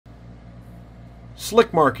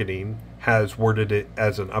Slick marketing has worded it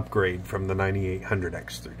as an upgrade from the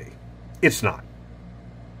 9800X3D. It's not.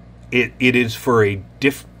 It is for a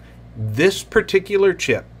this particular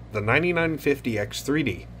chip, the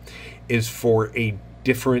 9950X3D, is for a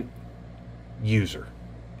different user,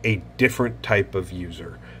 a different type of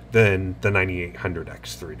user than the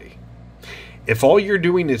 9800X3D. If all you're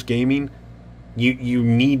doing is gaming, you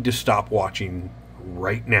need to stop watching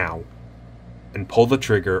right now and pull the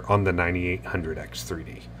trigger on the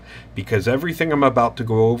 9800X3D, because everything I'm about to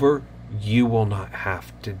go over, you will not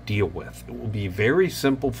have to deal with. It will be very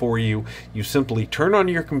simple for you. You simply turn on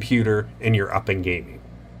your computer and you're up and gaming.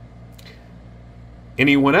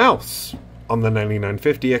 Anyone else on the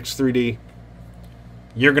 9950X3D,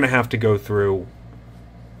 you're going to have to go through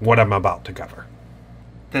what I'm about to cover.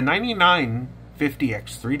 The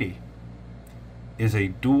 9950X3D is a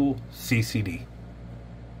dual CCD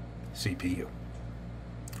CPU.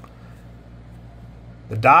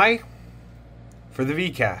 The die for the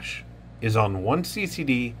V-cache is on one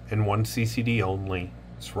CCD and one CCD only.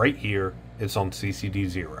 It's right here. It's on CCD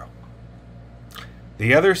 0.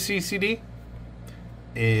 The other CCD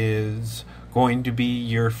is going to be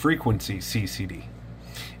your frequency CCD.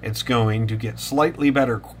 It's going to get slightly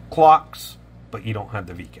better clocks, but you don't have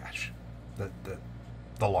the V-cache,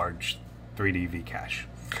 the large 3D V-cache.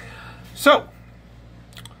 So,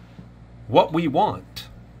 what we want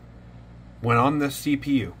when on this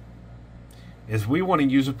CPU is we want to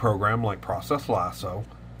use a program like Process Lasso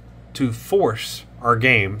to force our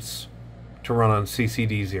games to run on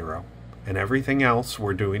CCD 0, and everything else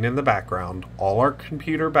we're doing in the background, all our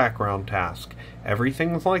computer background tasks,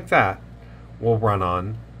 everything like that, will run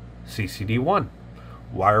on CCD 1.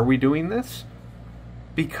 Why are we doing this?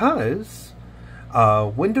 Because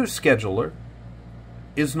Windows Scheduler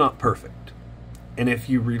is not perfect. And if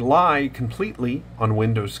you rely completely on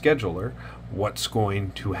Windows Scheduler, what's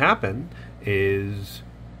going to happen is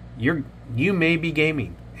you may be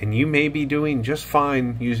gaming and you may be doing just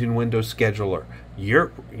fine using Windows Scheduler.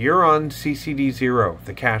 You're on CCD 0,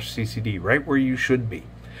 the cache CCD, right where you should be.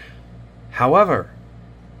 However,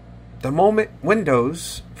 the moment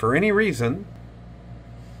Windows, for any reason,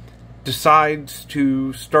 decides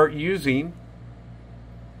to start using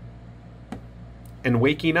and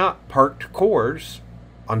waking up parked cores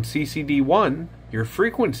on CCD 1, your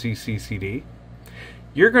frequency CCD,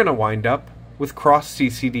 you're going to wind up with cross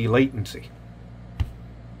CCD latency.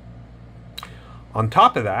 On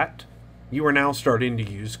top of that, you are now starting to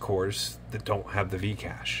use cores that don't have the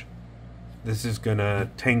V-cache. This is going to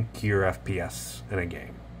tank your FPS in a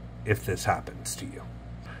game if this happens to you.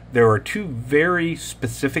 There are two very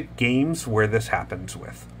specific games where this happens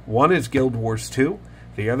with. One is Guild Wars 2.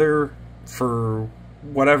 The other, for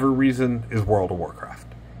whatever reason, is World of Warcraft.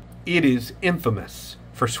 It is infamous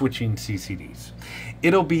for switching CCDs.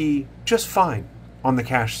 It'll be just fine on the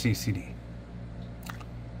cache CCD.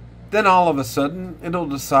 Then all of a sudden, it'll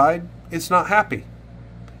decide it's not happy.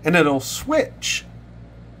 And it'll switch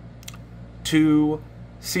to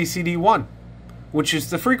CCD 1, which is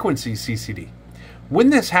the frequency CCD. When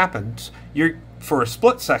this happens, for a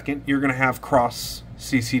split second, you're going to have cross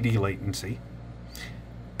CCD latency.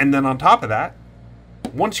 And then on top of that,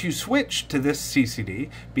 once you switch to this CCD,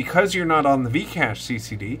 because you're not on the V-cache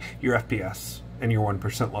CCD, your FPS and your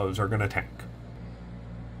 1% lows are going to tank.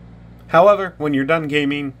 However, when you're done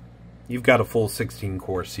gaming, you've got a full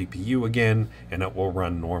 16-core CPU again, and it will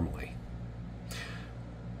run normally.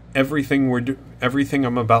 Everything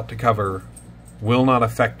I'm about to cover will not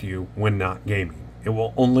affect you when not gaming. It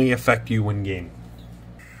will only affect you when gaming.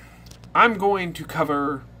 I'm going to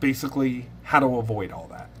cover basically how to avoid all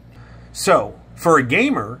that. So, for a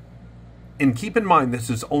gamer, and keep in mind this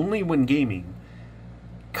is only when gaming,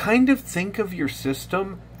 kind of think of your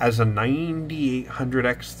system as a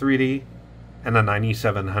 9800X3D and a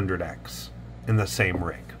 9700X in the same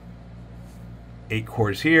rig. 8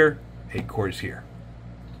 cores here, 8 cores here.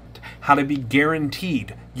 How to be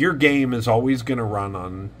guaranteed your game is always going to run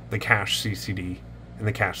on the cache CCD and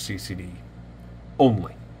the cache CCD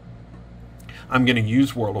only. I'm going to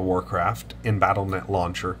use World of Warcraft in Battle.net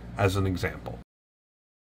Launcher as an example.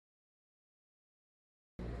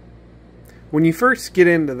 When you first get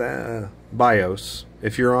into the BIOS,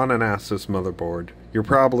 if you're on an Asus motherboard, you're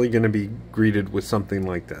probably going to be greeted with something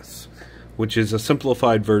like this, which is a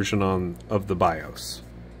simplified version of the BIOS.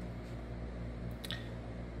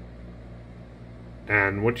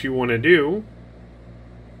 And what you want to do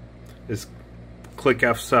is click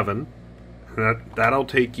F7. That'll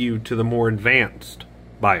take you to the more advanced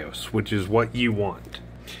BIOS, which is what you want.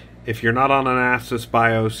 If you're not on an Asus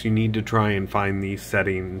BIOS, you need to try and find these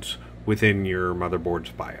settings within your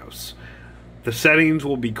motherboard's BIOS. The settings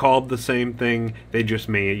will be called the same thing, they just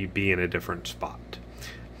may be in a different spot.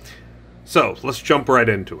 So let's jump right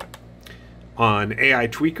into it. On AI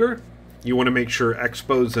Tweaker, you want to make sure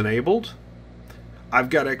Expo is enabled. I've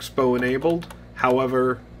got Expo enabled,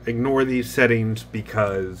 however, ignore these settings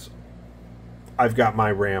because I've got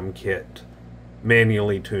my RAM kit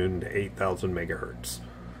manually tuned to 8,000 megahertz.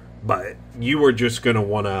 But you are just going to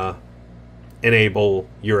want to enable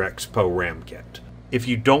your Expo RAM kit. If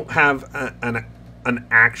you don't have an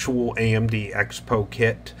actual AMD Expo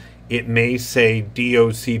kit, it may say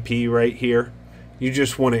DOCP right here. You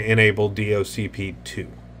just want to enable DOCP 2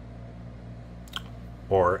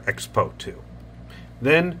 or Expo 2.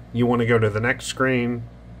 Then you want to go to the next screen,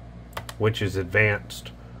 which is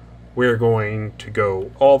advanced. We're going to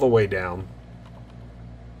go all the way down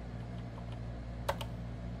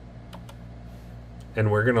and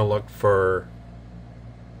we're going to look for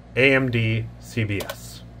AMD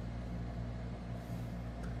CBS.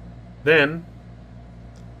 Then,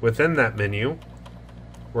 within that menu,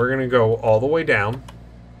 we're going to go all the way down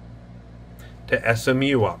to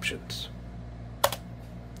SMU options.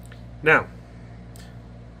 Now,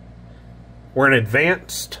 we're in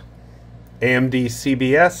advanced AMD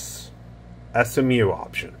CBS SMU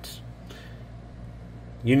options.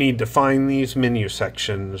 You need to find these menu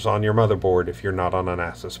sections on your motherboard if you're not on an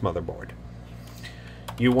Asus motherboard.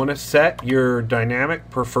 You want to set your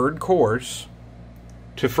dynamic preferred cores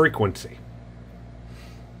to frequency.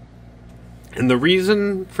 And the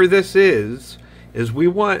reason for this is we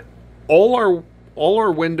want all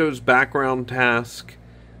our Windows background task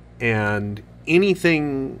and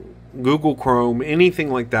anything Google Chrome,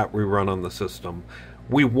 anything like that we run on the system,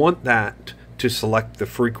 we want that to select the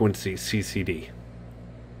frequency CCD.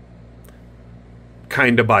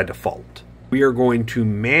 Kinda by default. We are going to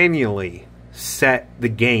manually set the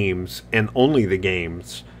games, and only the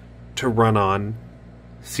games, to run on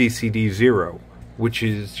CCD 0, which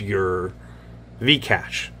is your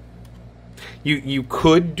Vcache. You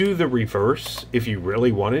could do the reverse if you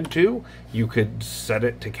really wanted to. You could set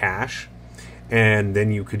it to cache, and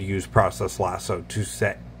then you could use Process Lasso to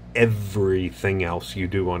set everything else you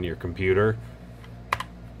do on your computer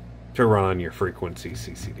to run on your frequency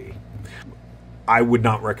CCD. I would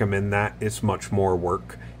not recommend that. It's much more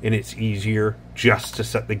work, and it's easier just to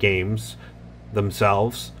set the games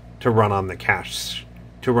themselves to run on the cache,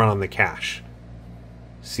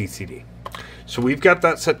 CCD. So we've got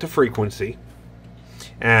that set to frequency,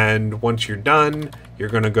 and once you're done, you're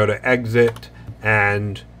going to go to exit,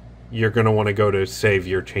 and you're going to want to go to save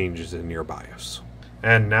your changes in your BIOS.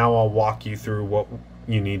 And now I'll walk you through what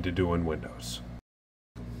you need to do in Windows.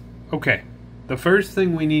 Okay, the first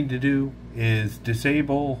thing we need to do is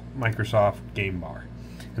disable Microsoft Game Bar.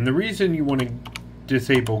 And the reason you want to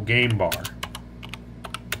disable Game Bar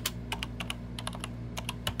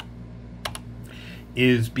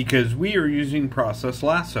is because we are using Process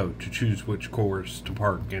Lasso to choose which cores to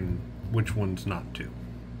park and which ones not to.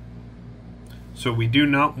 So we do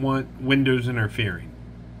not want Windows interfering.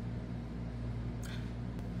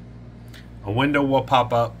 A window will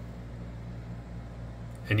pop up,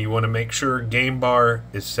 and you want to make sure Game Bar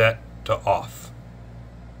is set to off.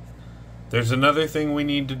 There's another thing we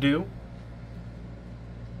need to do.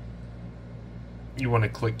 You want to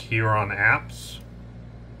click here on Apps,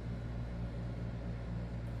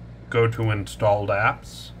 go to Installed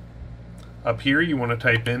Apps. Up here you want to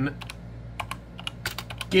type in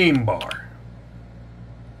Game Bar.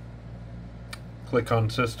 Click on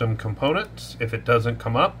System Components. If it doesn't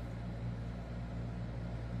come up,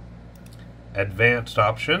 Advanced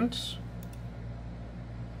Options,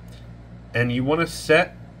 and you want to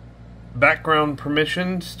set background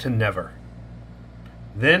permissions to never.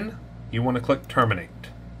 Then you want to click Terminate.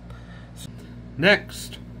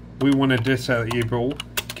 Next, we want to disable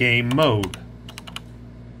Game Mode.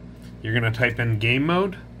 You're going to type in Game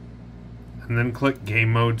Mode and then click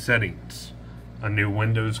Game Mode Settings. A new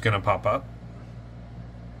window is going to pop up,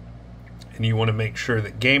 and you want to make sure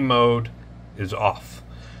that Game Mode is off.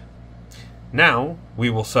 Now we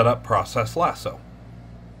will set up Process Lasso.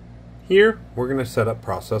 Here we're going to set up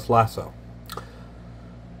Process Lasso.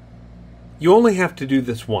 You only have to do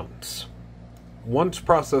this once. Once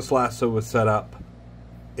Process Lasso is set up,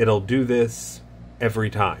 it'll do this every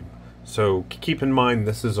time. So keep in mind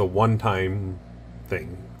this is a one-time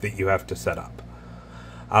thing that you have to set up.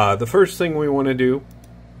 The first thing we want to do,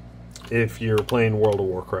 if you're playing World of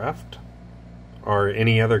Warcraft or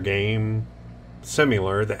any other game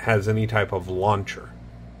similar that has any type of launcher.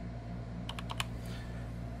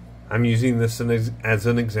 I'm using this as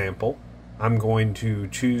an example. I'm going to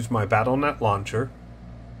choose my BattleNet launcher,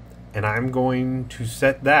 and I'm going to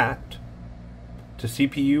set that to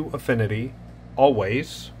CPU Affinity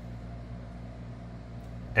always,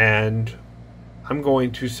 and I'm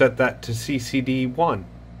going to set that to CCD1.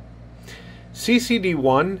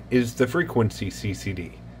 CCD1 is the frequency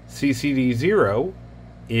CCD. CCD0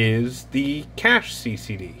 is the cache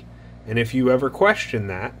CCD. And if you ever question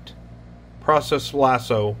that, Process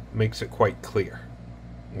Lasso makes it quite clear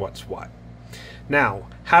what's what. Now,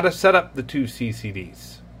 how to set up the two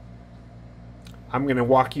CCDs. I'm going to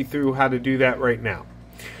walk you through how to do that right now.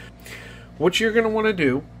 What you're going to want to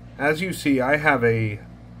do, as you see, I have a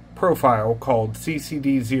profile called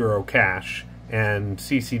CCD0 cache and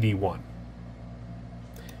CCD1.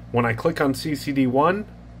 When I click on CCD1,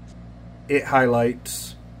 it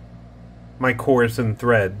highlights my cores and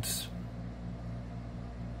threads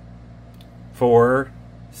for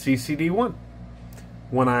CCD1.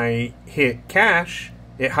 When I hit cache,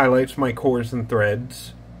 it highlights my cores and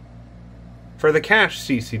threads for the cache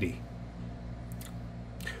CCD.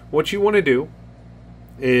 What you want to do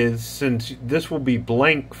is, since this will be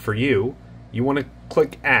blank for you, you want to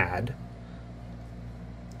click Add,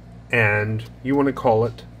 and you want to call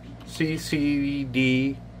it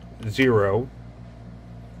CCD0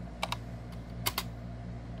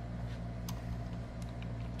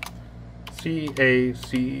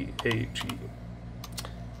 CACHE.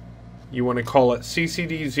 You want to call it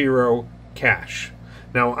CCD0 cache.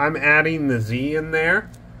 Now I'm adding the Z in there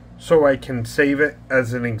so I can save it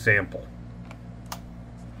as an example.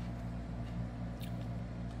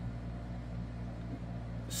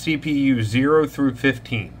 CPU 0 through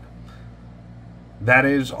 15. That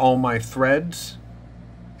is all my threads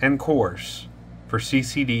and cores for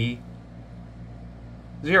CCD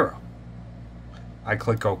 0. I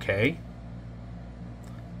click OK,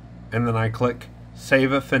 and then I click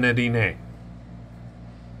Save Affinity Name.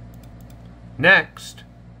 Next,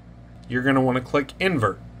 you're going to want to click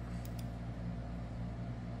Invert.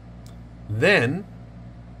 Then,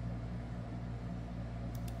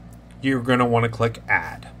 you're going to want to click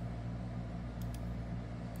Add.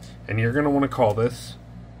 And you're going to want to call this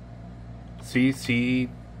CCD1.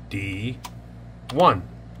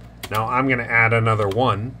 Now I'm going to add another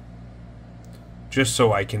 1 just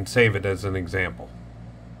so I can save it as an example.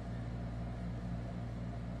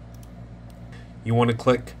 You want to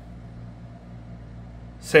click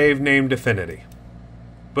Save Named Affinity.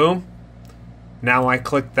 Boom. Now I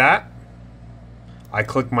click that. I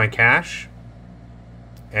click my cache,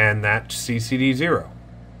 and that's CCD0.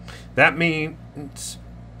 That means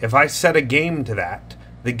if I set a game to that,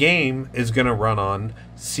 the game is going to run on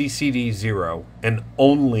CCD0, and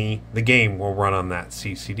only the game will run on that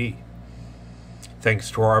CCD, thanks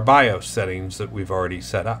to our BIOS settings that we've already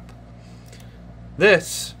set up.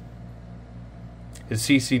 This is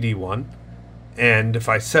CCD1, and if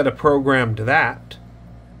I set a program to that,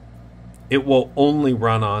 it will only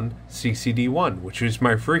run on CCD1, which is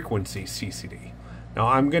my frequency CCD. Now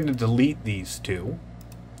I'm going to delete these two,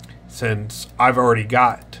 since I've already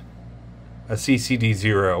got a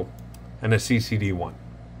CCD0 and a CCD1.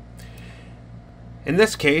 In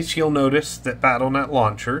this case, you'll notice that BattleNet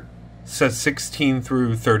Launcher says 16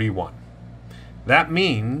 through 31. That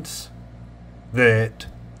means that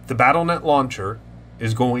the BattleNet Launcher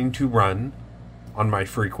is going to run on my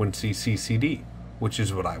frequency CCD, which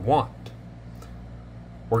is what I want.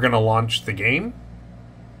 We're going to launch the game.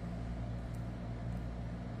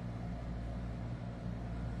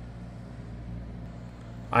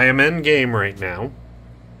 I am in game right now,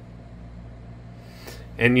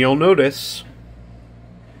 and you'll notice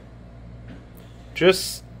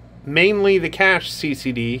just mainly the cache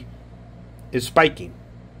CCD is spiking.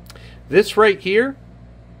 This right here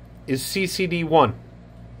is CCD1.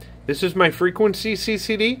 This is my frequency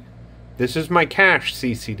CCD. This is my cache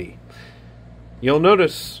CCD. You'll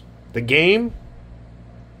notice the game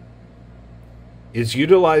is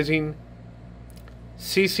utilizing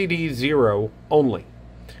CCD0 only.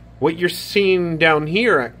 What you're seeing down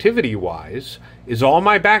here activity-wise is all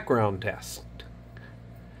my background tests.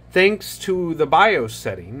 Thanks to the BIOS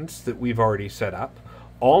settings that we've already set up,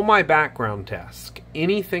 all my background tasks,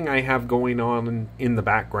 anything I have going on in the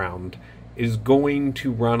background, is going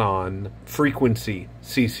to run on frequency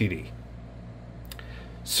CCD.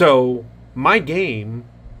 So my game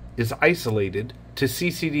is isolated to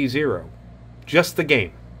CCD0, just the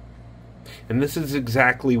game. And this is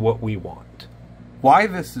exactly what we want. Why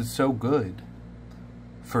this is so good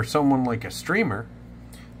for someone like a streamer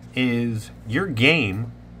is your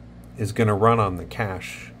game is going to run on the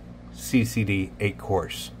cache CCD 8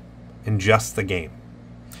 cores in just the game.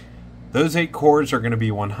 Those 8 cores are going to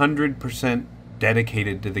be 100%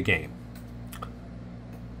 dedicated to the game.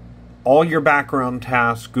 all your background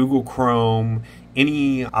tasks, Google Chrome,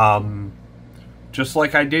 any, just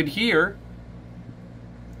like I did here,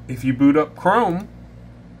 if you boot up Chrome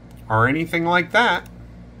or anything like that,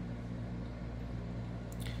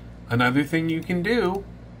 another thing you can do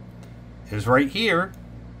is right here,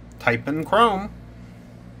 type in Chrome,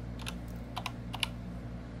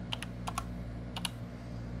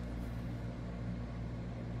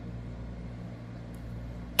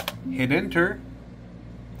 hit enter,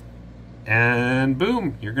 and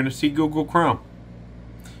boom, you're going to see Google Chrome.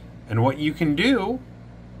 And what you can do,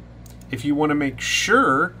 if you want to make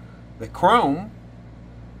sure that Chrome,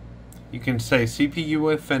 you can say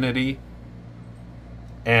CPU Affinity,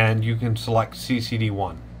 and you can select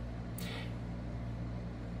CCD1.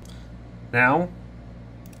 Now,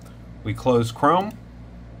 we close Chrome,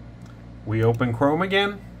 we open Chrome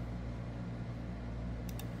again,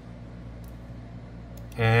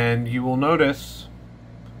 and you will notice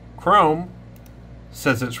Chrome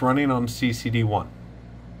says it's running on CCD1.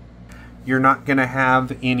 You're not going to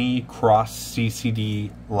have any cross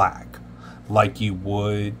CCD lag like you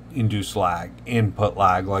would induce lag, input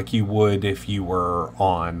lag like you would if you were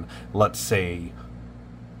on, let's say,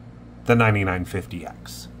 the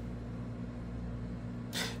 9950X.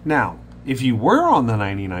 Now, if you were on the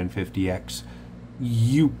 9950X,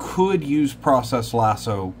 you could use Process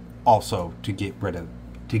Lasso also to get rid of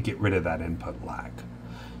that input lag.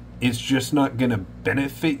 It's just not going to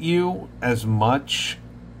benefit you as much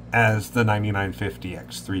as the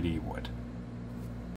 9950X 3D would.